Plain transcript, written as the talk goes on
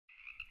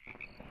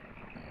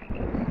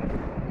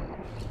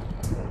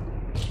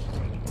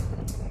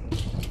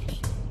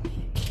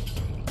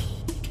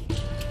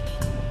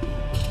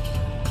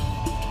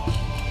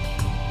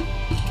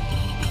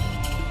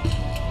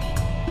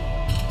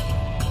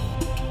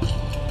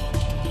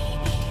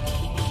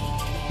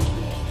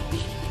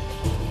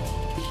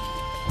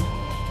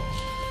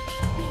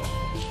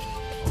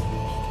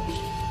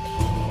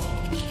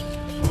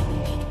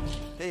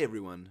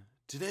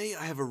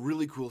have a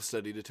really cool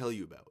study to tell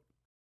you about.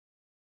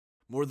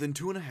 More than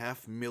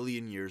 2.5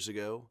 million years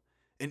ago,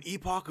 an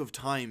epoch of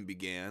time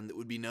began that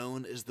would be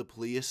known as the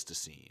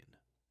Pleistocene.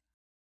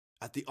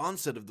 At the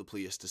onset of the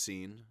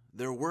Pleistocene,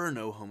 there were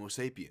no Homo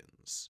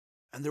sapiens,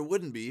 and there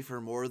wouldn't be for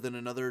more than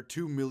another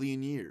 2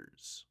 million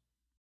years.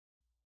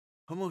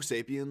 Homo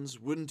sapiens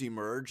wouldn't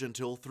emerge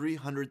until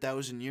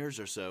 300,000 years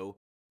or so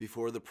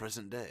before the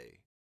present day,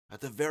 at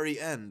the very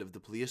end of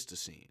the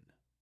Pleistocene.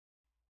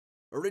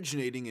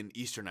 Originating in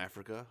eastern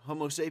Africa,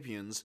 Homo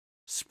sapiens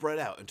spread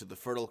out into the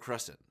Fertile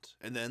Crescent,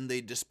 and then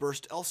they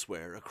dispersed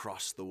elsewhere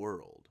across the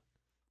world.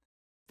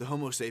 The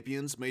Homo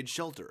sapiens made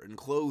shelter and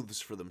clothes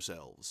for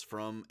themselves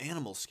from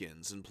animal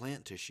skins and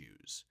plant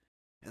tissues,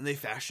 and they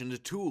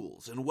fashioned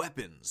tools and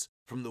weapons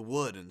from the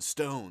wood and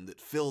stone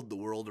that filled the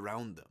world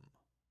around them.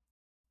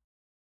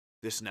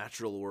 This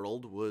natural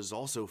world was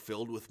also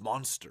filled with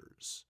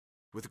monsters,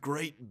 with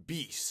great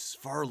beasts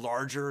far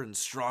larger and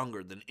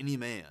stronger than any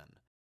man,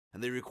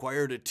 and they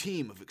required a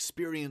team of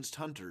experienced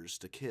hunters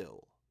to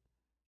kill.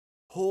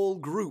 Whole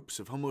groups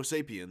of Homo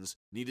sapiens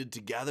needed to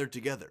gather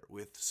together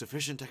with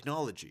sufficient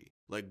technology,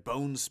 like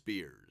bone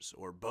spears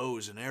or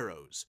bows and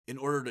arrows, in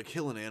order to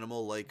kill an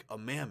animal like a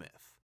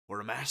mammoth or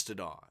a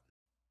mastodon.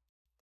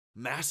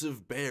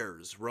 Massive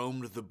bears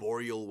roamed the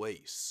boreal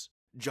wastes,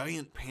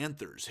 giant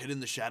panthers hid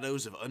in the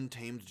shadows of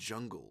untamed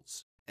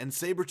jungles, and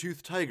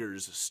saber-toothed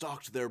tigers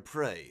stalked their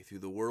prey through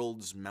the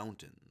world's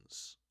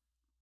mountains.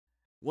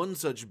 One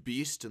such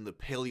beast in the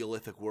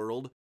Paleolithic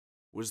world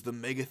was the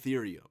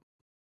Megatherium,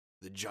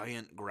 the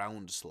giant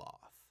ground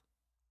sloth.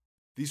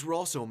 These were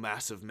also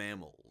massive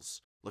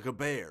mammals, like a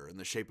bear in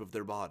the shape of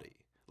their body,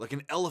 like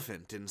an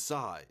elephant in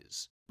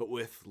size, but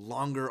with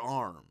longer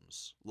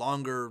arms,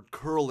 longer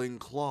curling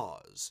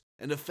claws,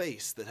 and a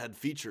face that had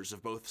features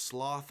of both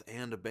sloth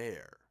and a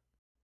bear.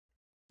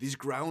 These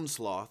ground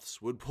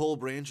sloths would pull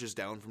branches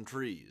down from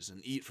trees and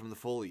eat from the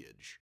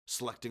foliage,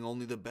 selecting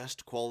only the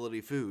best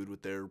quality food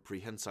with their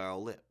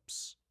prehensile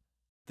lips.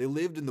 They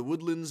lived in the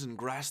woodlands and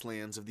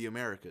grasslands of the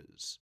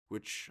Americas,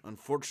 which,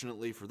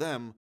 unfortunately for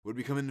them, would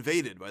become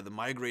invaded by the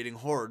migrating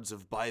hordes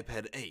of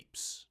biped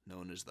apes,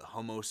 known as the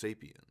Homo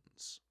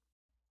sapiens.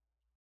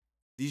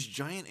 These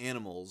giant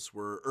animals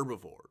were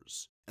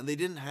herbivores, and they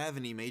didn't have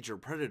any major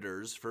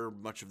predators for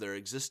much of their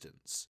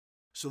existence,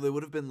 so they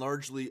would have been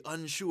largely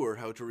unsure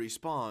how to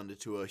respond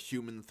to a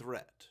human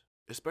threat,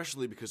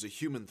 especially because a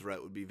human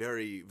threat would be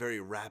very, very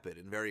rapid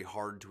and very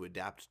hard to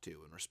adapt to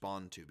and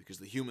respond to because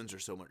the humans are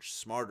so much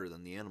smarter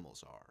than the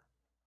animals are.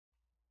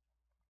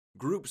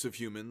 Groups of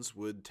humans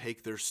would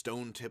take their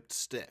stone-tipped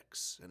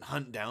sticks and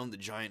hunt down the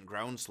giant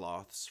ground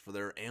sloths for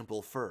their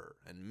ample fur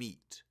and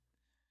meat.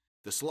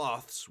 The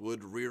sloths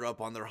would rear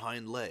up on their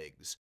hind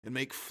legs and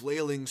make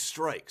flailing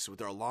strikes with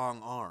their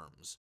long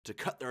arms to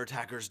cut their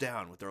attackers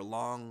down with their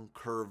long,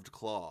 curved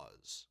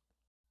claws.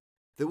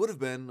 They would have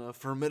been a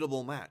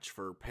formidable match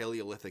for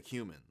Paleolithic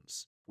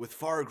humans, with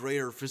far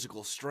greater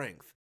physical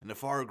strength and a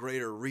far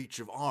greater reach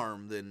of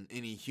arm than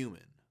any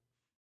human.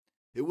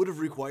 It would have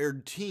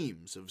required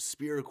teams of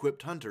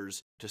spear-equipped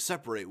hunters to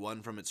separate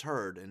one from its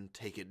herd and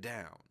take it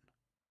down.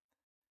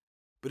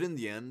 But in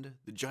the end,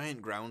 the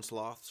giant ground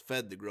sloths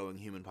fed the growing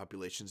human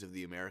populations of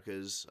the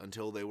Americas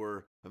until they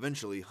were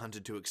eventually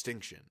hunted to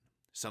extinction,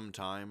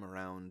 sometime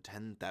around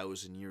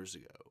 10,000 years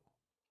ago.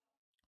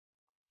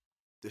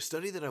 The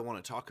study that I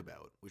want to talk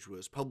about, which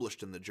was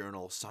published in the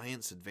journal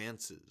Science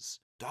Advances,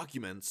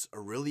 documents a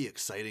really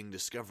exciting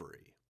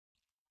discovery.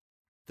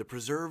 The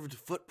preserved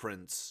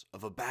footprints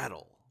of a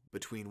battle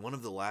between one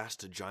of the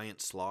last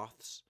giant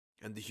sloths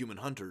and the human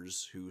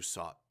hunters who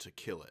sought to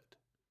kill it.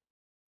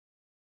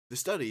 The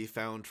study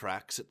found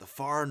tracks at the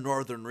far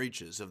northern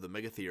reaches of the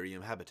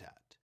Megatherium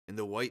habitat, in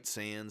the White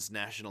Sands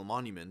National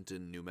Monument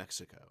in New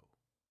Mexico.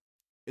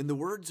 In the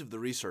words of the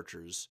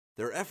researchers,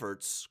 their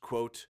efforts,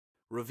 quote,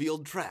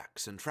 revealed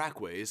tracks and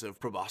trackways of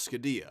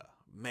Proboscidea,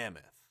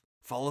 mammoth,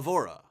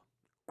 Folivora,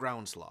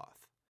 ground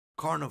sloth,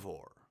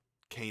 carnivore,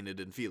 canid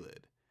and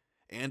felid,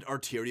 and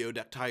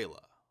Arteriodactyla,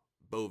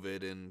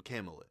 bovid and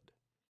camelid.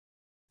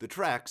 The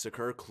tracks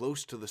occur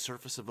close to the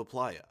surface of a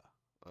playa,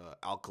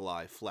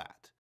 alkali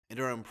flat, and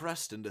are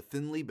impressed into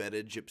thinly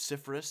bedded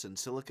gypsiferous and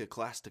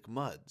siliciclastic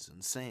muds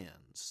and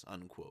sands,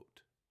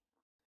 unquote.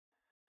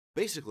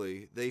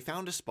 Basically, they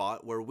found a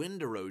spot where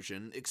wind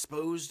erosion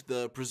exposed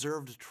the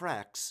preserved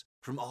tracks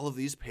from all of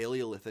these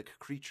Paleolithic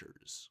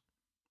creatures.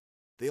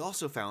 They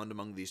also found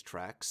among these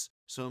tracks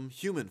some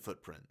human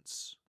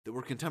footprints that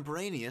were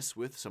contemporaneous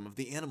with some of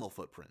the animal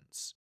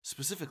footprints,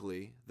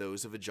 specifically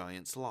those of a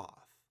giant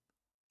sloth.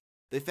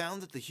 They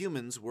found that the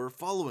humans were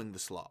following the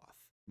sloth,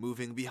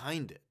 moving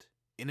behind it,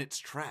 in its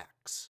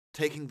tracks,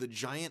 taking the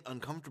giant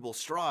uncomfortable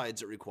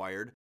strides it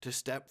required to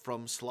step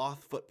from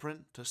sloth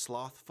footprint to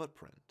sloth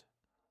footprint.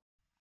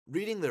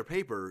 Reading their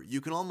paper,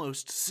 you can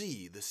almost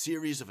see the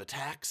series of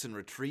attacks and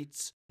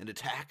retreats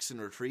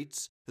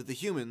that the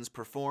humans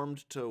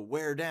performed to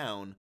wear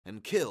down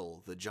and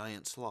kill the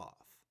giant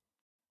sloth.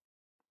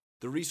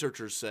 The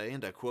researchers say,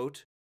 and I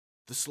quote,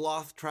 "The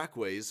sloth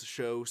trackways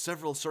show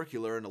several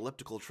circular and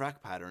elliptical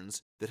track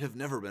patterns that have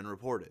never been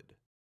reported.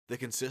 They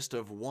consist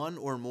of one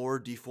or more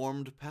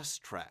deformed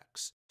pest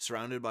tracks,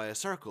 surrounded by a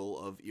circle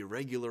of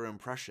irregular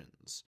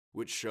impressions,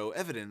 which show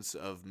evidence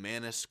of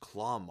Manus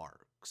claw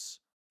marks."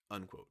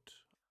 Unquote.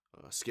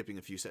 Skipping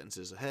a few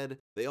sentences ahead,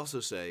 they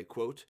also say,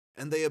 quote,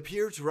 "and they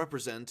appear to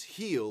represent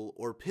heel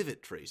or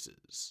pivot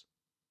traces.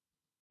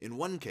 In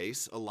one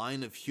case, a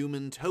line of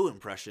human toe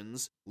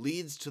impressions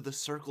leads to the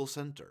circle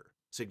center,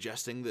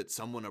 suggesting that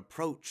someone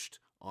approached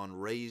on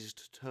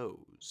raised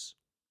toes.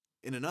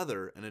 In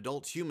another, an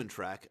adult human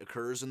track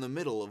occurs in the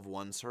middle of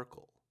one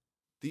circle.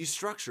 These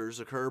structures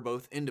occur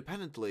both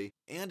independently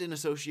and in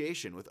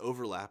association with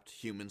overlapped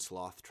human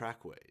sloth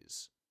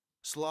trackways.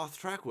 Sloth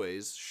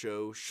trackways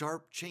show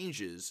sharp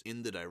changes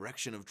in the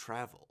direction of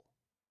travel.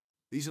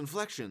 These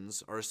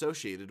inflections are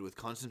associated with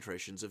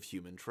concentrations of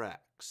human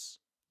tracks.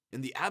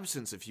 In the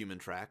absence of human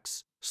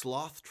tracks,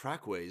 sloth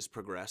trackways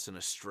progress in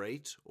a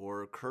straight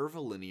or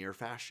curvilinear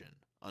fashion."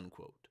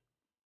 Unquote.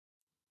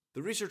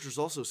 The researchers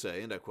also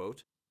say, and I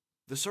quote,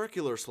 "The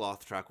circular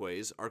sloth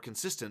trackways are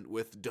consistent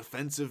with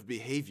defensive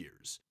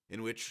behaviors,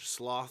 in which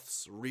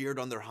sloths reared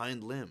on their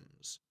hind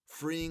limbs,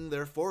 freeing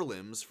their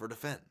forelimbs for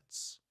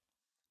defense.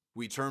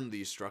 We term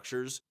these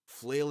structures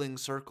flailing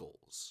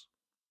circles."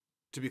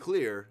 To be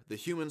clear, the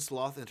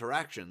human-sloth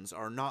interactions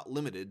are not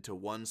limited to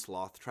one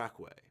sloth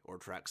trackway, or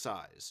track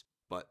size,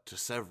 but to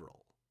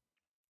several.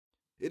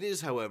 It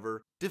is,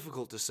 however,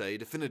 difficult to say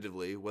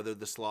definitively whether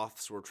the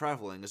sloths were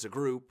traveling as a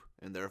group,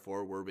 and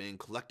therefore were being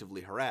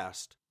collectively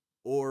harassed,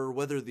 or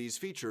whether these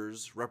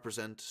features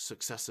represent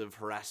successive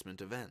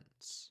harassment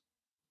events.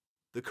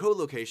 The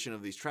co-location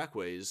of these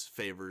trackways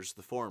favors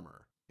the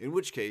former, in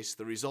which case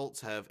the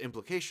results have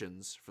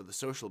implications for the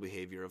social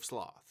behavior of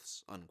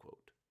sloths."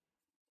 Unquote.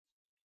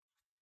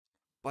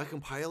 By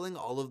compiling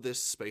all of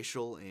this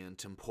spatial and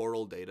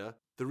temporal data,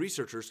 the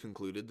researchers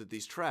concluded that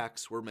these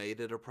tracks were made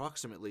at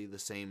approximately the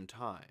same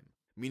time,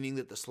 meaning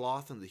that the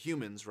sloth and the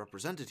humans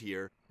represented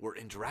here were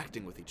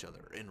interacting with each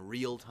other in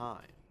real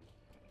time.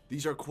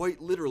 These are quite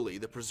literally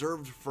the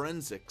preserved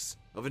forensics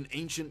of an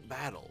ancient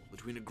battle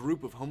between a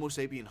group of Homo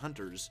sapien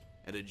hunters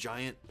and a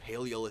giant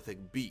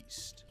Paleolithic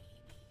beast.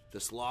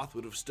 The sloth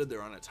would have stood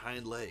there on its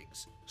hind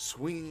legs,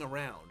 swinging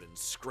around and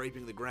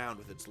scraping the ground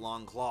with its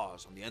long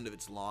claws on the end of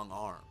its long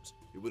arms.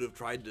 It would have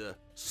tried to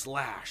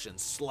slash and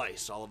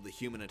slice all of the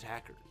human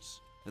attackers.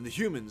 And the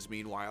humans,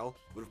 meanwhile,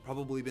 would have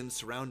probably been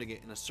surrounding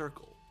it in a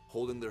circle,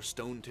 holding their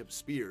stone-tipped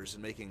spears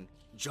and making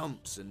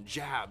jumps and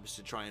jabs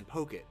to try and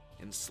poke it,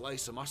 and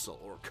slice a muscle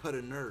or cut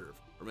a nerve,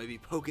 or maybe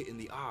poke it in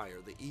the eye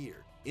or the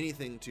ear,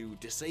 anything to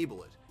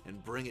disable it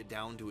and bring it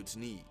down to its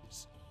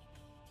knees.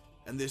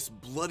 And this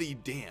bloody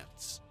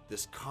dance,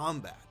 this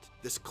combat,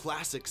 this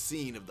classic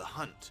scene of the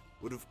hunt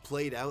would have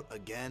played out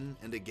again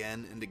and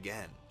again and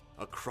again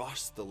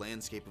across the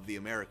landscape of the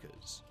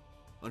Americas,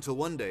 until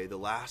one day the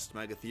last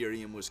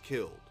Megatherium was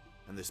killed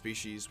and the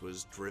species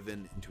was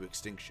driven into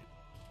extinction.